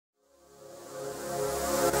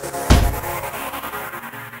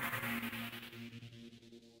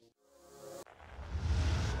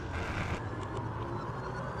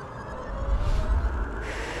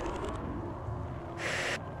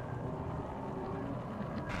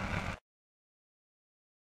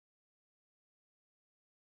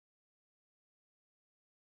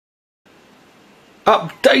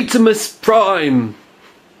Updatimus Prime!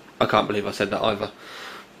 I can't believe I said that either.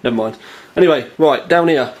 Never mind. Anyway, right, down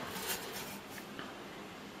here.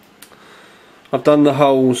 I've done the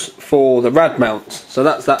holes for the rad mounts, so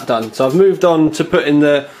that's that done. So I've moved on to putting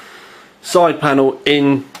the side panel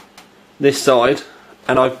in this side,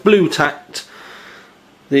 and I've blue tacked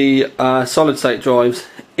the solid state drives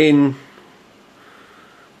in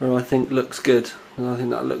where I think looks good, and I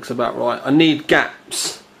think that looks about right. I need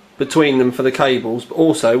gaps between them for the cables, but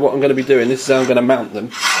also what I'm going to be doing, this is how I'm going to mount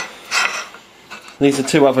them. These are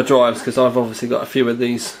two other drives because I've obviously got a few of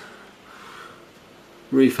these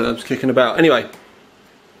refurbs kicking about. Anyway,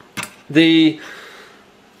 their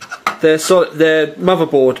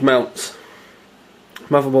motherboard mounts,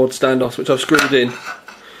 motherboard standoffs, which I've screwed in,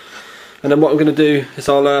 and then what I'm going to do is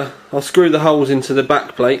I'll screw the holes into the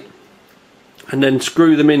back plate and then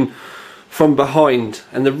screw them in from behind.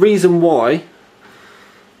 And the reason why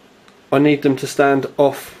I need them to stand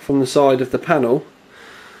off from the side of the panel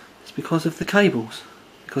is because of the cables,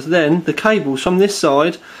 because then the cables from this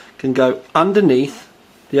side can go underneath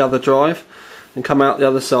the other drive and come out the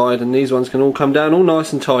other side, and these ones can all come down all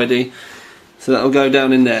nice and tidy, so that will go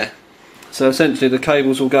down in there. So essentially the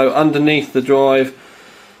cables will go underneath the drive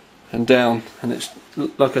and down, and it's,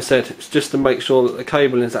 like I said, it's just to make sure that the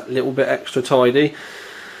cabling is that little bit extra tidy.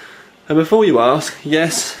 And before you ask,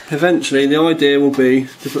 yes, eventually the idea will be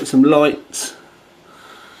to put some lights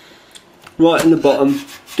right in the bottom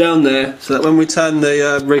down there, so that when we turn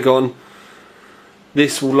the rig on,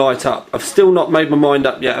 this will light up. I've still not made my mind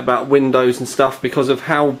up yet about windows and stuff because of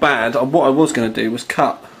how bad. What I was going to do was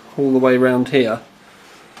cut all the way around here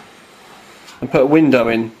and put a window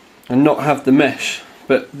in and not have the mesh,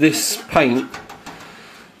 but this paint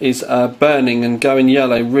is burning and going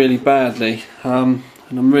yellow really badly, and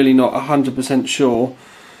I'm really not 100% sure,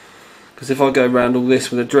 because if I go around all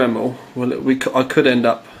this with a Dremel, well, I could end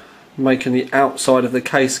up making the outside of the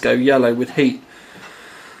case go yellow with heat.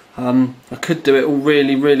 I could do it all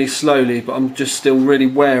really slowly, but I'm just still really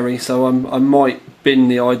wary, so I might bin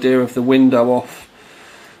the idea of the window off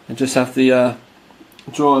and just have the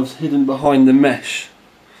drives hidden behind the mesh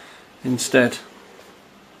instead.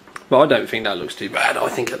 But I don't think that looks too bad. I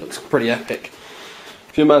think it looks pretty epic.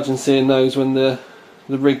 If you imagine seeing those when the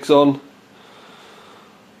rig's on,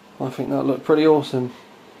 I think that looked pretty awesome.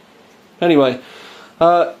 Anyway,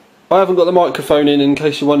 I haven't got the microphone in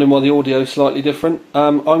case you're wondering why the audio is slightly different.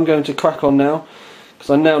 I'm going to crack on now, because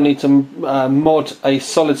I now need to mod a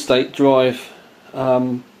solid state drive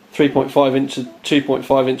 3.5 inch to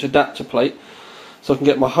 2.5 inch adapter plate, so I can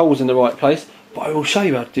get my holes in the right place. But I will show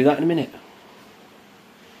you how to do that in a minute.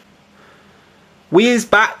 We is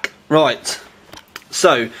back. Right,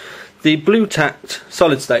 so the blue tacked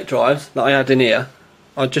solid state drives that I had in here,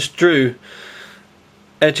 I just drew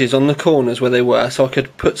edges on the corners where they were so I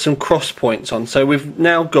could put some cross points on. So we've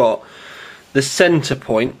now got the centre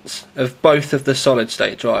points of both of the solid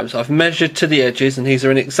state drives. I've measured to the edges and these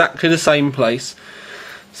are in exactly the same place,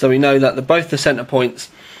 so we know that both the centre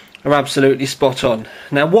points are absolutely spot on.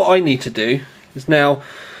 Now what I need to do is now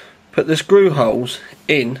put the screw holes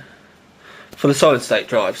in for the solid state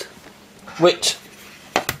drives, which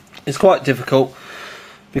is quite difficult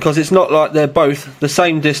because it's not like they're both the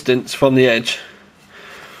same distance from the edge.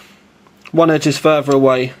 One edge is further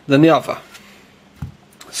away than the other.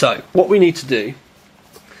 So what we need to do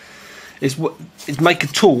is make a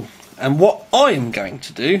tool, and what I am going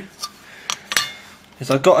to do is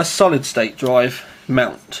I've got a solid state drive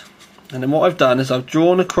mount, and then what I've done is I've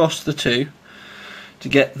drawn across the two to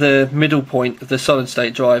get the middle point of the solid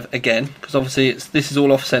state drive again, because obviously this is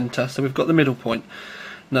all off centre, so we've got the middle point.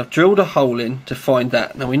 And I've drilled a hole in to find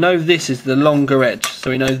that. Now we know this is the longer edge,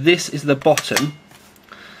 so we know this is the bottom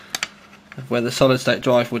of where the solid state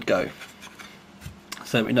drive would go.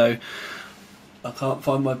 So we know, I can't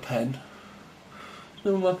find my pen. I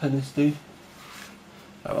don't know where my pen is, Steve.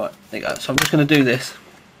 Alright, there you go. So I'm just going to do this.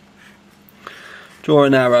 Draw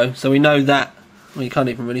an arrow, so we know that, well, you can't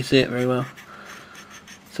even really see it very well.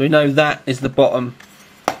 So we know that is the bottom,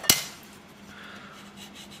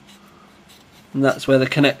 and that's where the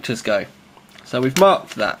connectors go. So we've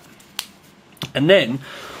marked that, and then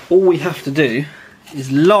all we have to do is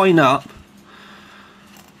line up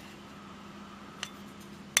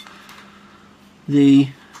and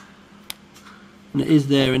it is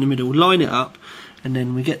there in the middle, line it up, and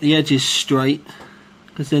then we get the edges straight,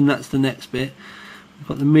 because then that's the next bit. We've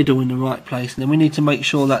got the middle in the right place, and then we need to make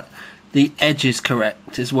sure that the edge is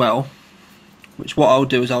correct as well, which what I'll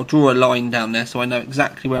do is I'll draw a line down there so I know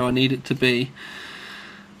exactly where I need it to be,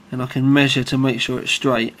 and I can measure to make sure it's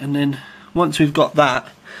straight. And then once we've got that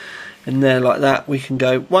in there like that, we can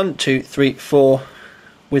go 1, 2, 3, 4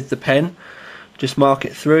 with the pen, just mark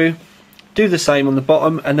it through, do the same on the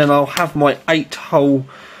bottom, and then I'll have my 8 hole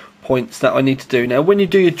points that I need to do. Now when you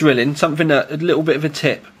do your drilling, a little bit of a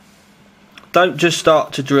tip, don't just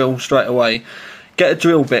start to drill straight away. Get a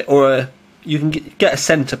drill bit, or you can get a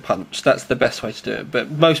centre punch. That's the best way to do it, but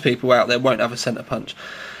most people out there won't have a centre punch.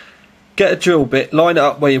 Get a drill bit, line it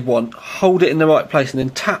up where you want, hold it in the right place, and then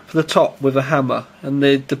tap the top with a hammer, and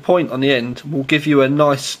the point on the end will give you a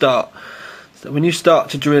nice start. So when you start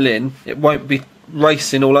to drill in, it won't be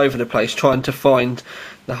racing all over the place trying to find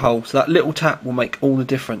the hole. So that little tap will make all the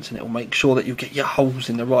difference, and it will make sure that you get your holes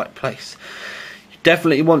in the right place. You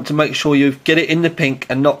definitely want to make sure you get it in the pink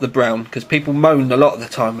and not the brown, because people moan a lot of the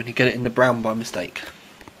time when you get it in the brown by mistake.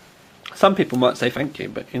 Some people might say thank you,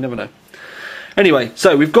 but you never know. Anyway,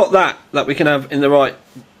 so we've got that we can have in the right,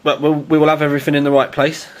 but we will have everything in the right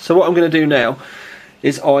place. So what I'm going to do now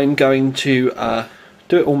is I'm going to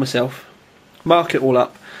do it all myself, mark it all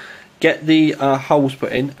up, get the holes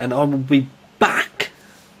put in, and I will be back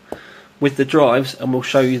with the drives and we'll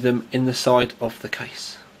show you them in the side of the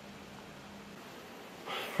case.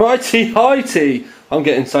 Righty-heighty! I'm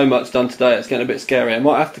getting so much done today, it's getting a bit scary. I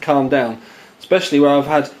might have to calm down, especially where I've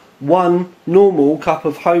had one normal cup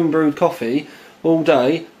of home-brewed coffee all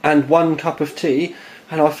day and 1 cup of tea,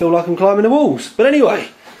 and I feel like I'm climbing the walls. But anyway,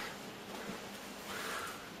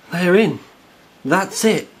 they're in. That's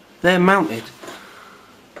it. They're mounted.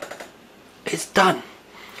 It's done.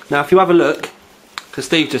 Now if you have a look, because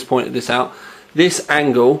Steve just pointed this out, this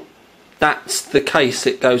angle, that's the case.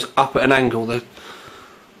 It goes up at an angle. The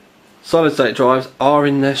solid state drives are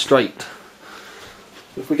in there straight.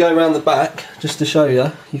 If we go around the back, just to show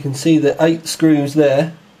you, you can see the 8 screws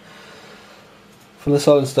there for the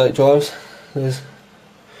solid state drives. There's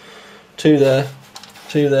 2 there,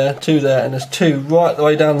 2 there, 2 there, and there's 2 right the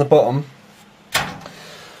way down the bottom.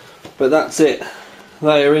 But that's it.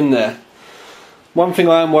 They are in there. One thing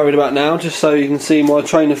I am worried about now, just so you can see my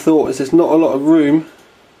train of thought, is there's not a lot of room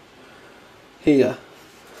here.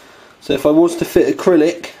 So if I was to fit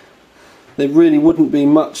acrylic, there really wouldn't be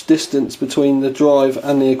much distance between the drive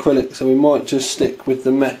and the acrylic, so we might just stick with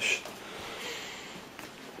the mesh.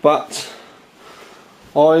 But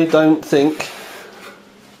I don't think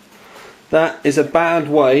that is a bad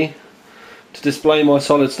way to display my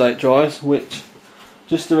solid state drives, which,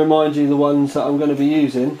 just to remind you, the ones that I'm going to be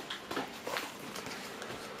using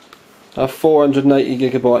are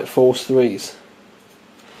 480GB Force 3s.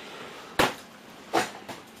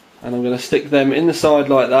 And I'm going to stick them in the side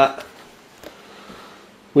like that,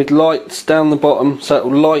 with lights down the bottom, so it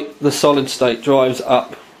will light the solid state drives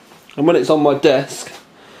up. And when it's on my desk,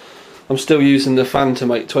 I'm still using the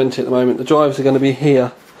Phantom 820 at the moment, the drives are going to be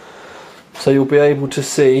here, so you'll be able to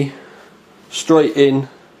see straight in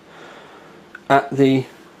at the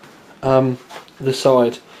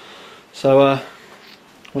side. So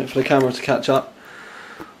wait for the camera to catch up.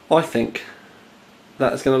 I think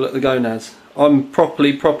that's going to look the gonads. I'm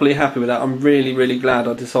properly happy with that. I'm really glad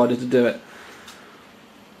I decided to do it.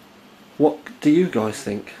 What do you guys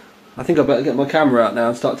think? I think I better get my camera out now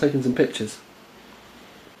and start taking some pictures.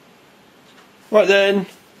 Right then,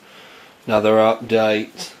 another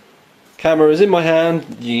update. Camera is in my hand,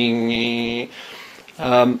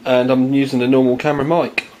 and I'm using a normal camera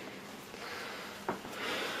mic.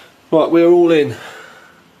 Right, we're all in.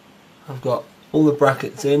 I've got all the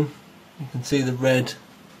brackets in. You can see the red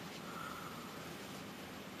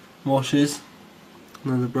washers.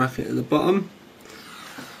 Another bracket at the bottom.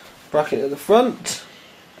 Bracket at the front.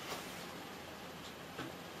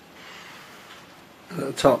 At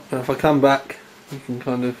the top. Now if I come back, you can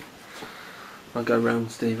kind of, I'll go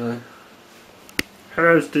round Steve-O.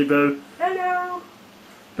 Hello Steve-O. Hello.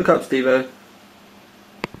 Look up Steve-O.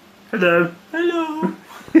 Hello. Hello.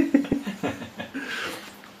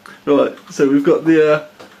 Right, so we've got the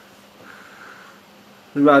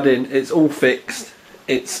rad in. It's all fixed.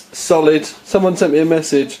 It's solid. Someone sent me a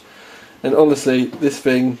message, and honestly, this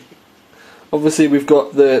thing, obviously we've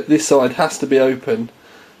got this side has to be open,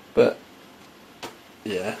 but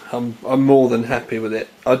yeah, I'm more than happy with it.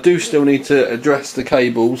 I do still need to address the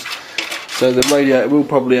cables, so the radiator will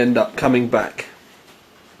probably end up coming back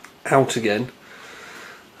out again.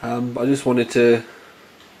 I just wanted to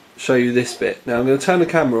show you this bit. Now I'm going to turn the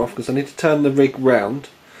camera off because I need to turn the rig round.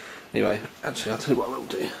 Anyway, actually I'll tell you what I will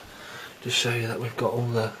do. Just show you that we've got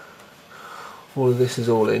all of this is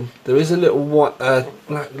all in. There is a little white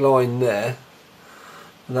black line there,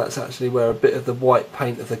 and that's actually where a bit of the white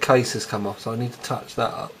paint of the case has come off, so I need to touch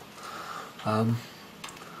that up. And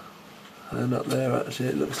up there actually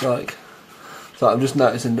it looks like, so I'm just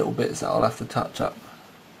noticing little bits that I'll have to touch up.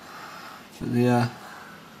 The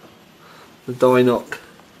die knock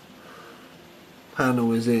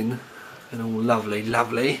panel is in and all lovely,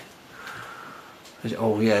 lovely.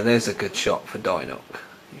 Oh yeah, there's a good shot for Dynock.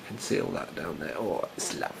 You can see all that down there. Oh,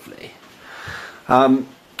 it's lovely. I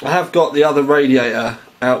have got the other radiator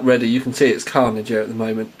out ready. You can see it's carnage here at the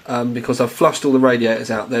moment because I've flushed all the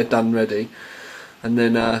radiators out. They're done ready, and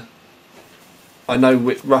then I know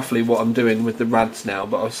roughly what I'm doing with the rads now,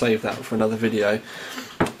 but I'll save that for another video.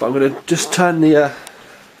 But I'm going to just turn the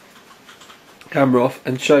camera off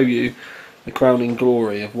and show you the crowning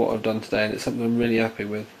glory of what I've done today, and it's something I'm really happy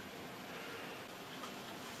with.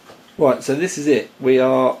 Right, so this is it. We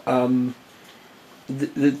are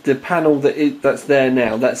the panel that's there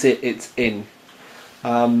now. That's it. It's in.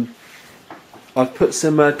 I've put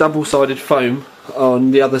some double-sided foam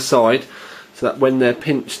on the other side, so that when they're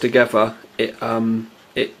pinched together, it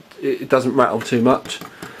doesn't rattle too much.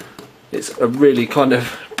 It's a really kind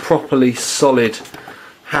of properly solid,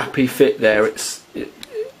 happy fit there. It's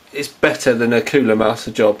better than a Cooler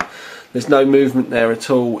Master job. There's no movement there at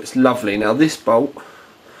all. It's lovely. Now this bolt,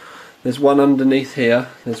 there's one underneath here,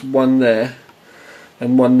 there's one there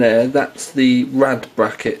and one there. That's the rad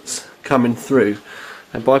brackets coming through,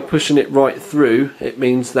 and by pushing it right through, it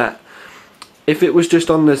means that if it was just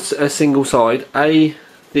on a single side,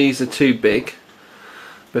 these are too big,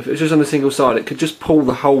 but if it was just on a single side, it could just pull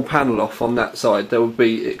the whole panel off on that side. There would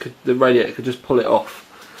be, the radiator could just pull it off.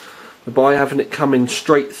 But by having it coming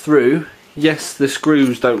straight through, yes, the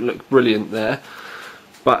screws don't look brilliant there,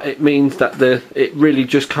 but it means that it really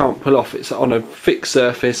just can't pull off. It's on a fixed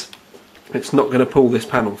surface. It's not going to pull this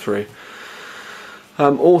panel through.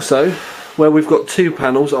 Also, where we've got two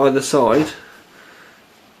panels either side,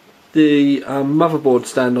 the motherboard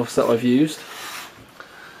standoffs that I've used,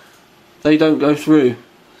 they don't go through,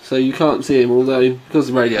 so you can't see them, although because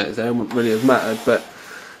the radiator's there, it wouldn't really have mattered, but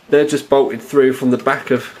they're just bolted through from the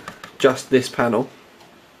back of just this panel.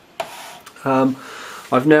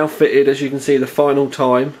 I've now fitted, as you can see, the final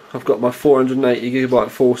time. I've got my 480GB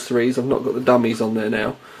Force 3s. I've not got the dummies on there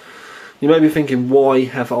now. You may be thinking, why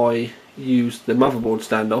have I used the motherboard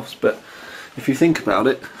standoffs? But if you think about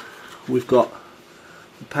it, we've got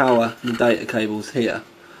the power and the data cables here.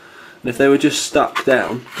 And if they were just stuck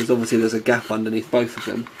down, because obviously there's a gap underneath both of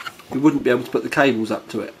them, we wouldn't be able to put the cables up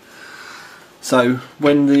to it. So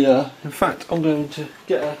when in fact, I'm going to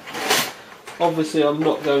get a... Obviously I'm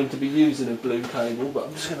not going to be using a blue cable, but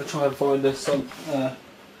I'm just going to try and find a SATA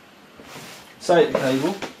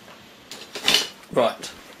cable.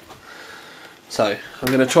 Right. So I'm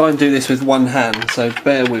going to try and do this with one hand, so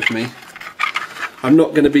bear with me. I'm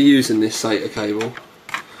not going to be using this SATA cable.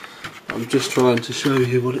 I'm just trying to show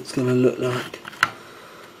you what it's going to look like.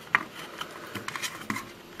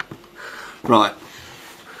 Right.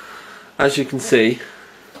 As you can see,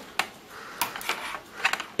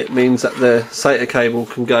 it means that the SATA cable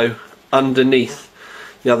can go underneath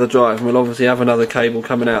the other drive, and we'll obviously have another cable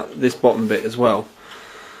coming out this bottom bit as well,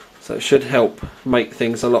 so it should help make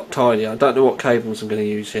things a lot tidier. I don't know what cables I'm going to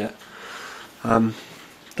use yet.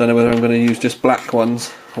 Don't know whether I'm going to use just black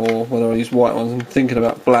ones or whether I use white ones. I'm thinking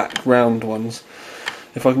about black round ones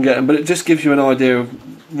if I can get them, but it just gives you an idea of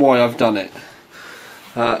why I've done it,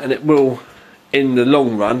 and it will in the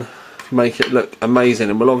long run make it look amazing.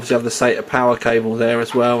 And we'll obviously have the SATA power cable there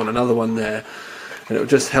as well, and another one there, and it will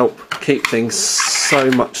just help keep things so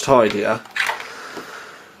much tidier.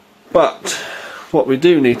 But what we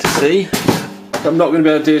do need to see, I'm not going to be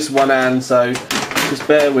able to do this with one hand, so just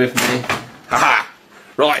bear with me. Haha!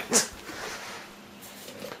 Right!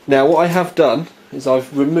 Now what I have done is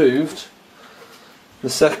I've removed the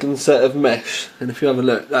second set of mesh, and if you have a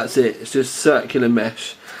look, that's it. It's just circular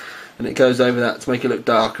mesh, and it goes over that to make it look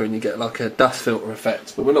darker, and you get like a dust filter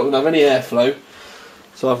effect. But we're not going to have any airflow,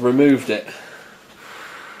 so I've removed it,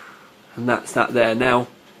 and that's that there. Now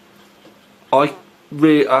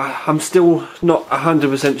I'm still not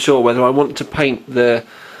 100% sure whether I want to paint the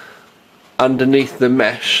underneath the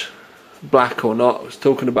mesh black or not. I was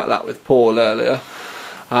talking about that with Paul earlier,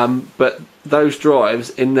 but those drives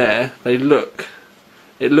in there,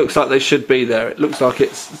 it looks like they should be there. It looks like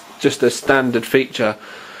it's just a standard feature.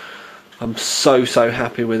 I'm so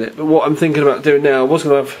happy with it. But what I'm thinking about doing now, I was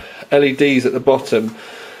going to have LEDs at the bottom,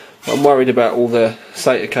 but I'm worried about all the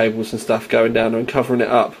SATA cables and stuff going down and covering it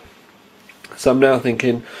up. So I'm now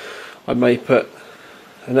thinking I may put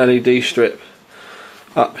an LED strip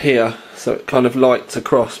up here so it kind of lights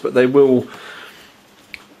across, but they will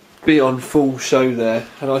be on full show there.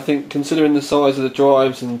 And I think, considering the size of the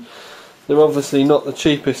drives, and they're obviously not the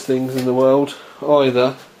cheapest things in the world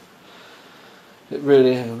either, it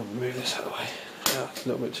really... Hang on, let me move this out of the way. Oh, it's a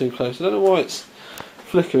little bit too close. I don't know why it's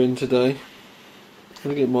flickering today. I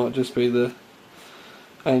think it might just be the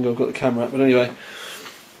angle I've got the camera at, but anyway,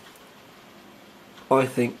 I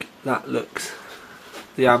think that looks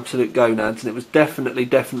the absolute gonads, and it was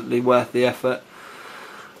definitely worth the effort,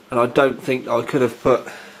 and I don't think I could have put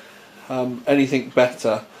anything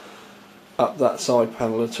better up that side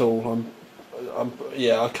panel at all.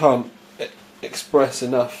 Yeah, I can't express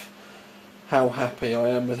enough how happy I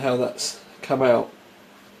am with how that's come out.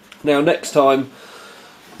 Now next time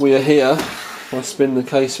we are here, I'll spin the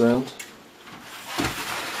case around.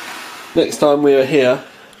 Next time we are here,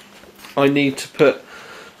 I need to put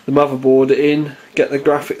the motherboard in, get the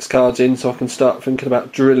graphics cards in so I can start thinking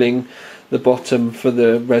about drilling the bottom for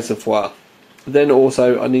the reservoir. Then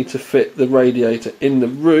also I need to fit the radiator in the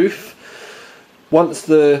roof. Once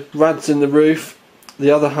the rad's in the roof,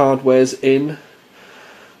 the other hardware's in,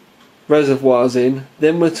 reservoir's in,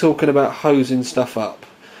 then we're talking about hosing stuff up.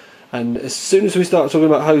 And as soon as we start talking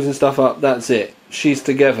about hosing stuff up, that's it. She's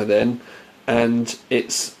together then, and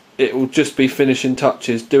it will just be finishing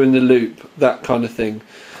touches, doing the loop, that kind of thing.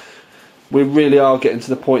 We really are getting to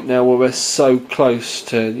the point now where we're so close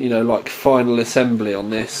to, you know, like final assembly on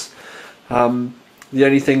this. The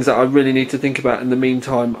only things that I really need to think about in the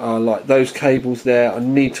meantime are like those cables there. I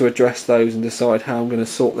need to address those and decide how I'm going to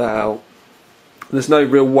sort that out. There's no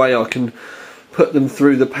real way I can put them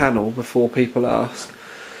through the panel before people ask,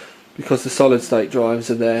 because the solid state drives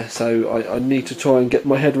are there, so I need to try and get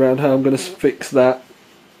my head around how I'm going to fix that.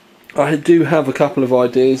 I do have a couple of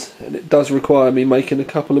ideas, and it does require me making a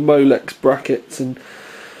couple of Molex brackets and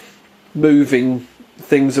moving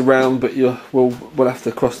things around, but we'll have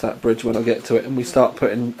to cross that bridge when I get to it and we start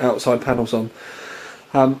putting outside panels on.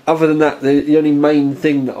 Other than that, the only main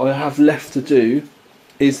thing that I have left to do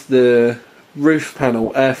is the roof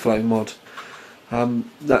panel airflow mod.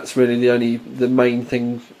 That's really the main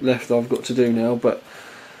thing left I've got to do now, but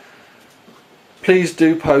please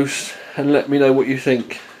do post and let me know what you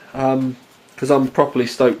think, because I'm properly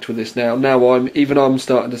stoked with this now. Now I'm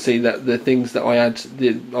starting to see that the things that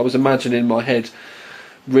I was imagining in my head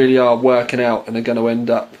really are working out and are going to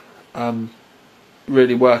end up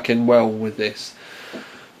really working well with this.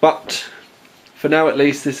 But for now at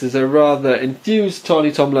least, this is a rather enthused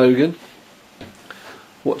Tiny Tom Logan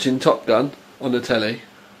watching Top Gun on the telly,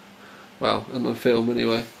 well, on the film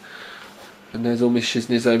anyway, and there's all my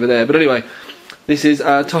shizness over there. But anyway, this is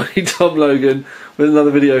Tiny Tom Logan with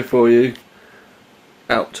another video for you.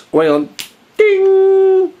 Out. Way on.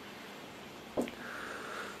 Ding!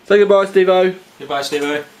 Say goodbye, Steve-O. Goodbye,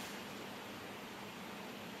 Steve-O.